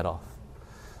hardest to get off.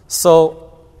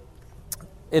 So,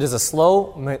 it is a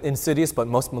slow, insidious, but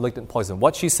most malignant poison.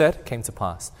 What she said came to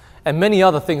pass. And many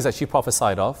other things that she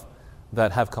prophesied of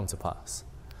that have come to pass.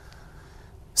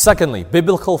 Secondly,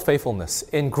 biblical faithfulness.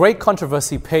 In Great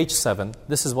Controversy, page 7,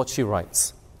 this is what she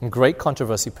writes. In Great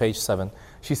Controversy, page 7,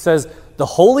 she says, the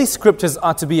Holy Scriptures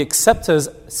are to be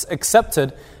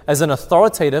accepted as an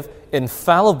authoritative,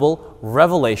 infallible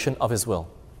revelation of His will.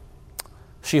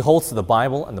 She holds to the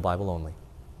Bible and the Bible only.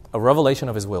 A revelation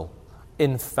of His will.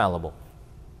 Infallible.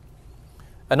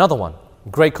 Another one,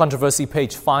 Great Controversy,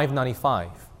 page 595.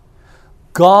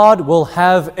 God will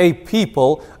have a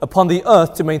people upon the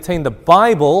earth to maintain the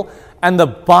Bible and the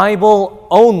Bible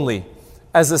only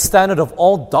as the standard of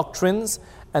all doctrines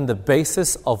and the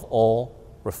basis of all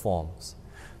reforms.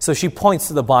 So she points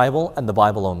to the Bible and the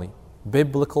Bible only.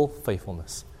 Biblical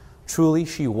faithfulness. Truly,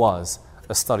 she was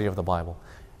a study of the Bible.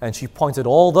 And she pointed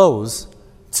all those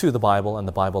to the Bible and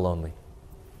the Bible only.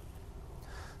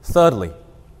 Thirdly,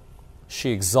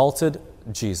 she exalted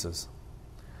Jesus.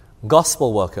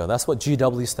 Gospel worker, that's what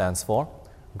GW stands for.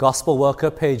 Gospel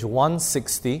worker, page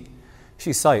 160.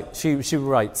 She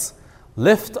writes,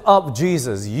 lift up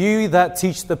Jesus, you that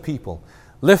teach the people.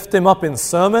 Lift Him up in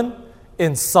sermon,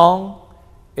 in song,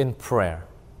 in prayer.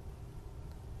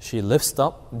 She lifts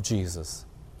up Jesus,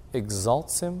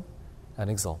 exalts Him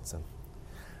and exalts Him.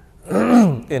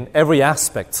 In every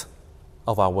aspect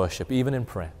of our worship, even in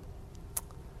prayer.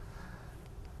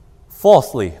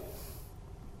 Fourthly,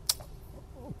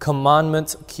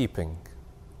 commandment keeping.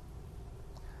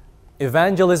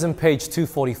 Evangelism, page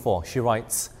 244, she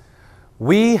writes,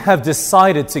 we have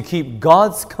decided to keep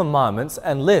God's commandments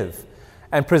and live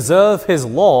and preserve His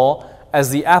law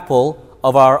as the apple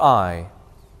of our eye.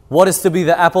 What is to be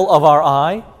the apple of our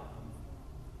eye?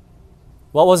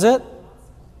 What was it?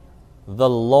 The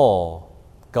law,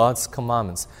 God's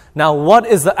commandments. Now, what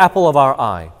is the apple of our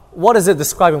eye? what is it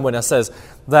describing when it says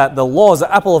that the law is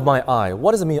the apple of my eye?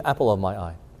 What does it mean, apple of my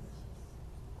eye?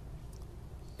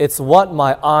 It's what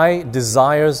my eye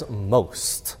desires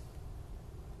most.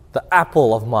 The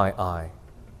apple of my eye.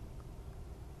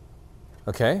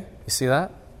 Okay? You see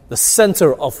that? The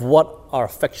center of what our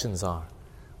affections are.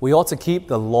 We ought to keep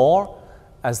the law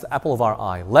as the apple of our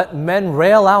eye. Let men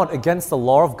rail out against the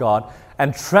law of God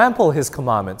and trample His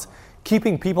commandments,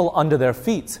 keeping people under their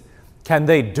feet. Can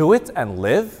they do it and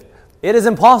live? It is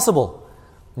impossible.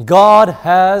 God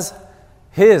has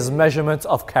His measurement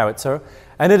of character,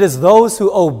 and it is those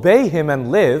who obey Him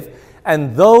and live,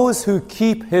 and those who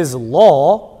keep His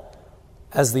law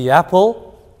as the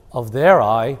apple of their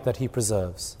eye that He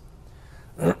preserves.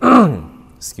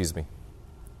 Excuse me.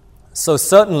 So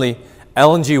certainly,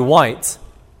 Ellen G. White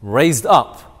raised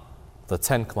up the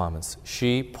Ten Commandments.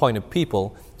 She pointed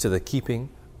people to the keeping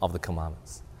of the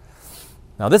commandments.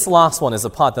 Now, this last one is the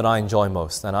part that I enjoy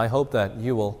most, and I hope that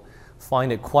you will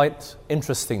find it quite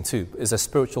interesting too, is a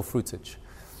spiritual fruitage.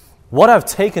 What I've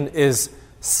taken is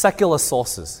secular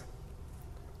sources,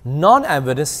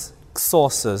 non-Adventist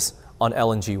sources on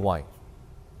Ellen G. White.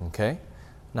 Okay?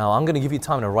 Now, I'm going to give you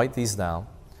time to write these down.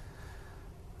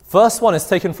 First one is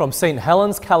taken from St.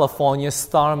 Helens, California,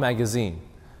 Star Magazine,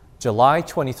 July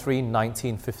 23,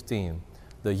 1915,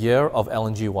 the year of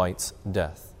Ellen G. White's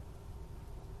death.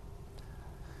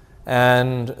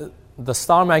 And the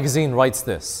Star Magazine writes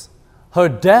this: her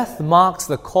death marks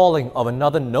the calling of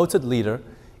another noted leader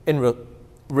in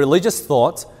religious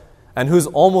thought, and whose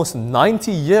almost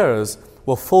 90 years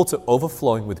were full to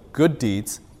overflowing with good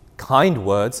deeds, kind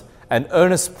words, and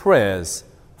earnest prayers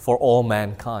for all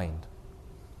mankind.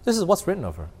 This is what's written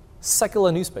of her.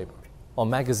 Secular newspaper or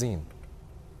magazine.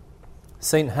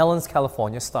 St. Helens,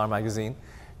 California, Star Magazine,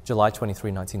 July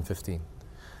 23, 1915.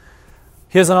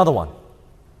 Here's another one.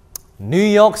 New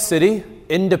York City,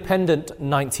 Independent,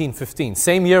 1915.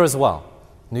 Same year as well.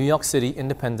 New York City,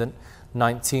 Independent,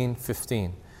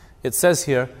 1915. It says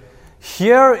here,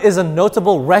 here is a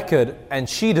notable record, and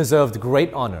she deserved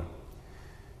great honor.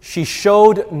 She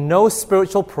showed no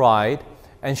spiritual pride,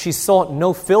 and she sought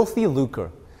no filthy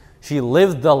lucre. She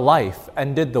lived the life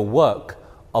and did the work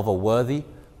of a worthy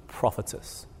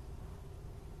prophetess.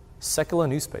 Secular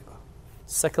newspaper.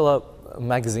 Secular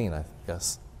magazine, I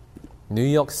guess. New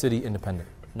York City Independent,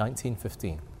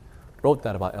 1915. Wrote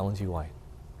that about Ellen G. White.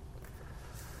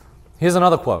 Here's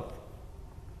another quote.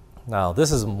 Now,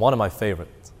 this is one of my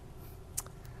favorites.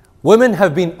 Women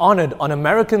have been honored on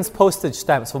Americans' postage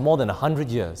stamps for more than 100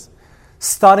 years,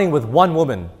 starting with one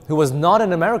woman who was not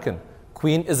an American,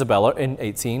 Queen Isabella, in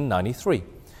 1893.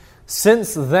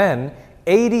 Since then,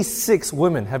 86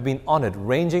 women have been honored,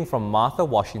 ranging from Martha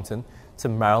Washington to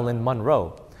Marilyn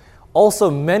Monroe. Also,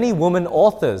 many women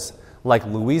authors like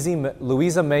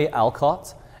Louisa May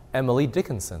Alcott, Emily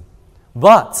Dickinson.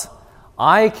 But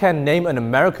I can name an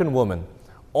American woman,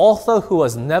 author who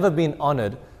has never been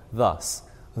honored thus,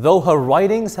 though her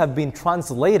writings have been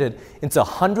translated into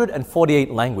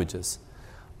 148 languages.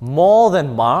 More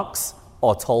than Marx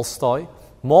or Tolstoy,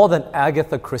 more than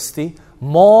Agatha Christie,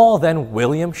 more than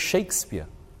William Shakespeare.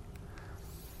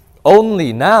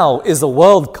 Only now is the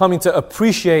world coming to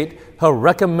appreciate her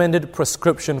recommended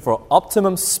prescription for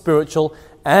optimum spiritual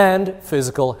and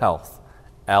physical health,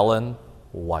 Ellen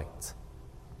White.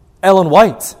 Ellen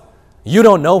White, you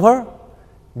don't know her?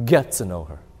 Get to know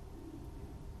her.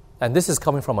 And this is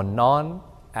coming from a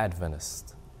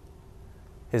non-Adventist.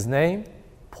 His name,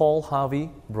 Paul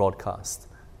Harvey Broadcast,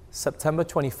 September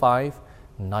 25,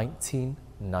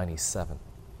 1997.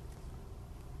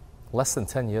 Less than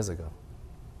 10 years ago.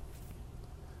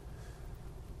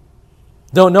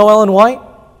 Don't know Ellen White?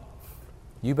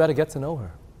 You better get to know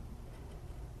her.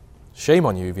 Shame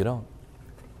on you if you don't.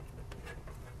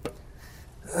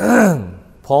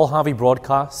 Paul Harvey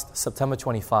Broadcast, September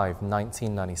 25,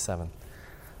 1997.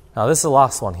 Now, this is the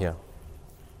last one here,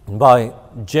 by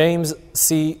James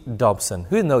C. Dobson.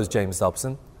 Who knows James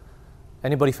Dobson?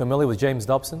 Anybody familiar with James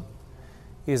Dobson?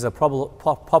 He's a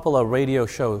popular radio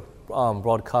show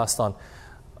broadcast on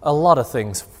a lot of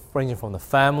things, ranging from the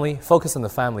family. Focus on the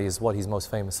Family is what he's most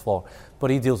famous for,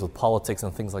 but he deals with politics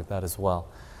and things like that as well.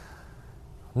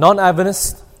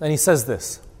 Non-Adventist, and he says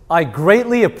this: I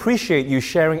greatly appreciate you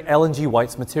sharing Ellen G.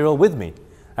 White's material with me.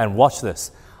 And watch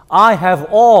this. I have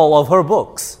all of her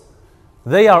books.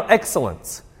 They are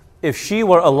excellent. If she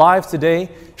were alive today,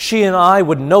 she and I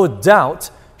would no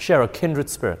doubt share a kindred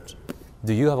spirit.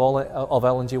 Do you have all of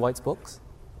Ellen G. White's books?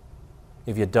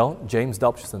 If you don't, James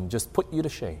Dobson just put you to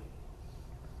shame.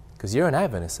 Because you're an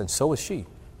Adventist, and so is she.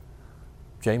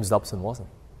 James Dobson wasn't.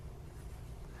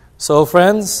 So,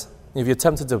 friends, if you're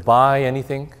tempted to buy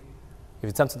anything If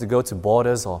you're tempted to go to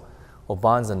Borders or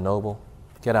Barnes & Noble,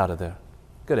 get out of there.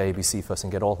 Go to ABC first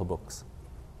and get all her books.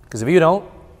 Because if you don't,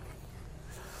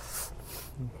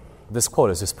 this quote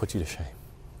has just put you to shame.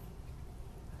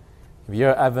 If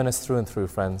you're Adventist through and through,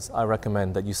 friends, I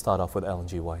recommend that you start off with Ellen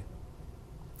G. White.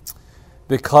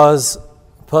 Because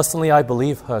personally, I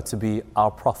believe her to be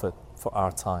our prophet for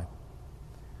our time.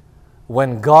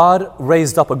 When God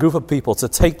raised up a group of people to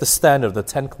take the standard of the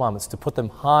Ten Commandments, to put them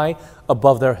high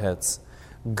above their heads,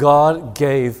 God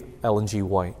gave Ellen G.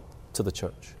 White to the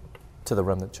church, to the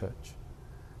remnant church.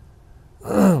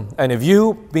 And if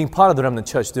you, being part of the remnant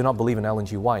church, do not believe in Ellen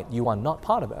G. White, you are not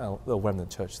part of the remnant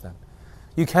church then.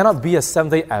 You cannot be a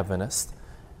Seventh-day Adventist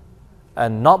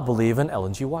and not believe in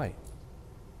Ellen G. White,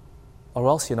 or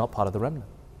else you're not part of the remnant.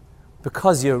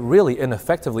 Because you're really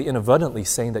ineffectively, inadvertently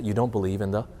saying that you don't believe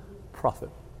in the prophet.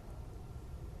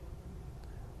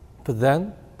 But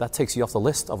then, that takes you off the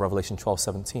list of Revelation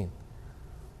 12:17.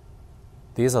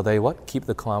 These are they what? Keep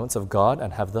the commandments of God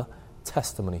and have the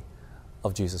testimony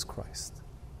of Jesus Christ.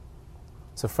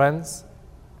 So friends,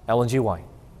 Ellen G. White.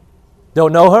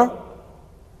 Don't know her?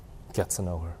 Get to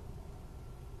know her.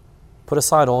 Put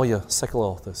aside all your secular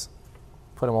authors.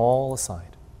 Put them all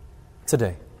aside.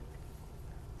 Today,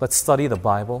 let's study the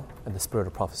Bible and the spirit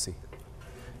of prophecy.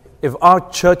 If our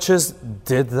churches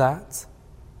did that,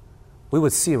 we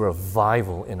would see a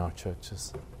revival in our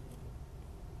churches.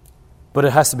 But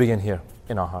it has to begin here,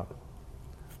 in our heart.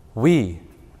 We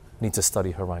need to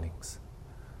study her writings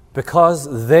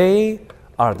because they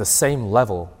are at the same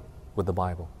level with the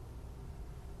Bible.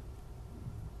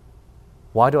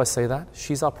 Why do I say that?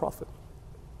 She's our prophet.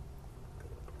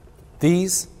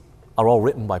 These are all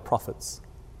written by prophets,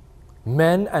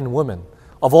 men and women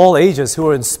of all ages who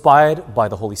are inspired by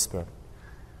the Holy Spirit.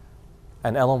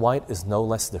 And Ellen White is no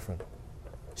less different.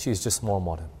 She's just more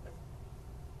modern.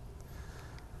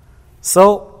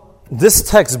 So, this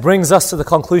text brings us to the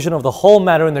conclusion of the whole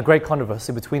matter in the great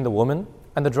controversy between the woman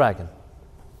and the dragon.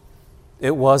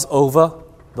 It was over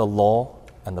the law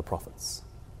and the prophets.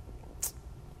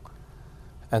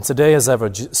 And today, as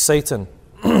ever, Satan,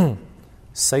 through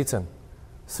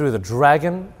the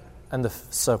dragon and the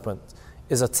serpent,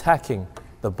 is attacking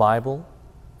the Bible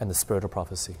and the spirit of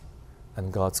prophecy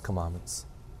and God's commandments.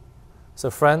 So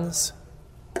friends,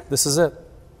 this is it.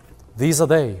 These are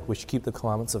they which keep the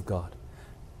commandments of God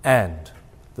and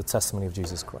the testimony of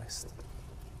Jesus Christ.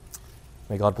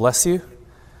 May God bless you.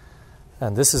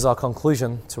 And this is our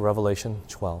conclusion to Revelation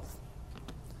 12.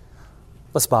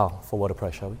 Let's bow for a word of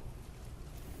prayer, shall we?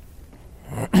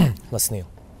 Let's kneel.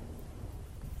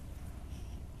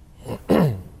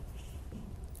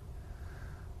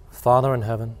 Father in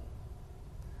heaven,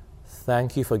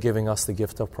 thank you for giving us the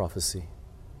gift of prophecy.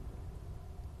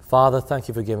 Father, thank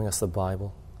you for giving us the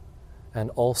Bible and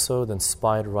also the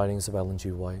inspired writings of Ellen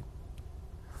G. White.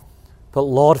 But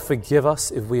Lord, forgive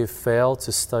us if we have failed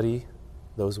to study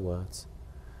those words.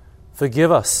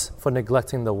 Forgive us for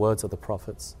neglecting the words of the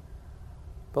prophets.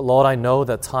 But Lord, I know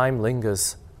that time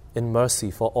lingers in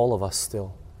mercy for all of us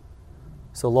still.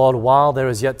 So Lord, while there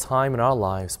is yet time in our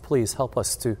lives, please help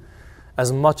us to,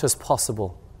 as much as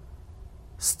possible,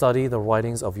 study the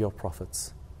writings of your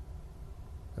prophets.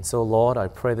 And so Lord, I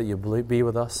pray that you be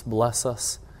with us, bless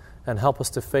us, and help us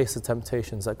to face the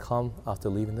temptations that come after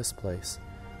leaving this place.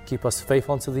 Keep us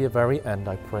faithful unto the very end,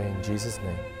 I pray in Jesus'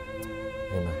 name.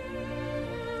 Amen.